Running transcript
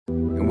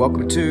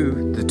welcome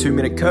to the 2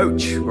 Minute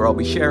Coach, where I'll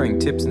be sharing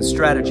tips and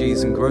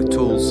strategies and growth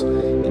tools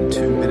in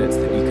 2 minutes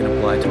that you can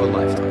apply to a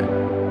lifetime.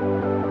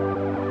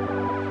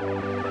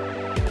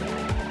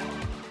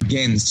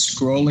 Again,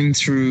 scrolling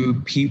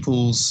through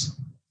people's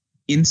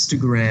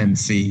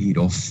Instagram feed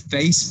or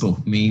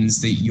Facebook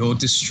means that you're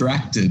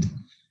distracted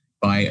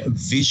by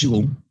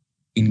visual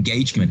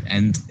engagement,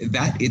 and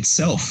that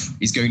itself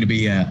is going to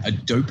be a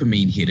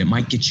dopamine hit. It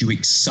might get you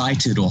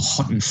excited or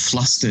hot and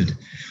flustered,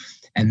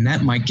 and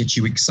that might get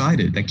you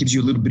excited. That gives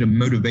you a little bit of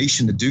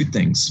motivation to do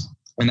things.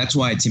 And that's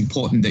why it's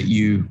important that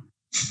you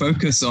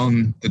focus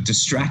on the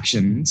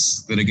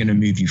distractions that are going to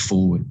move you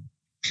forward.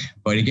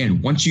 But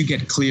again, once you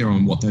get clear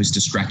on what those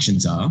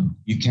distractions are,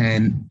 you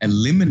can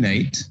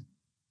eliminate,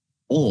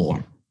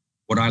 or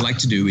what I like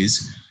to do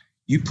is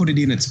you put it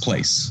in its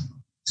place.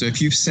 So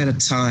if you've set a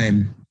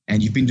time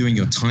and you've been doing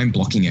your time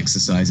blocking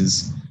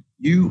exercises,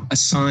 you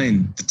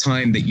assign the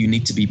time that you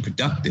need to be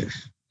productive.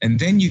 And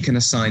then you can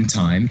assign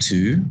time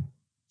to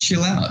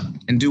chill out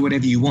and do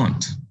whatever you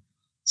want.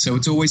 So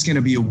it's always going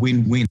to be a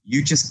win-win.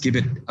 You just give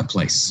it a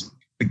place.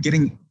 But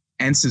getting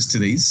answers to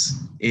these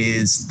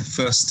is the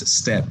first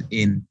step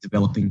in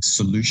developing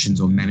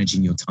solutions or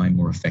managing your time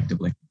more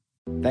effectively.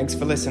 Thanks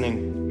for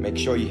listening. Make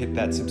sure you hit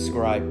that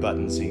subscribe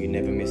button so you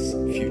never miss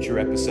future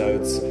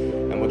episodes,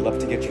 and would love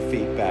to get your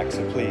feedback.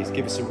 So please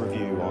give us a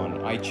review on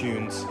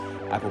iTunes,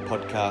 Apple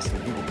Podcasts,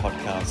 and Google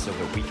Podcasts so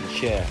that we can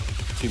share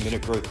 2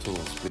 Minute growth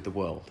tools with the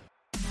world.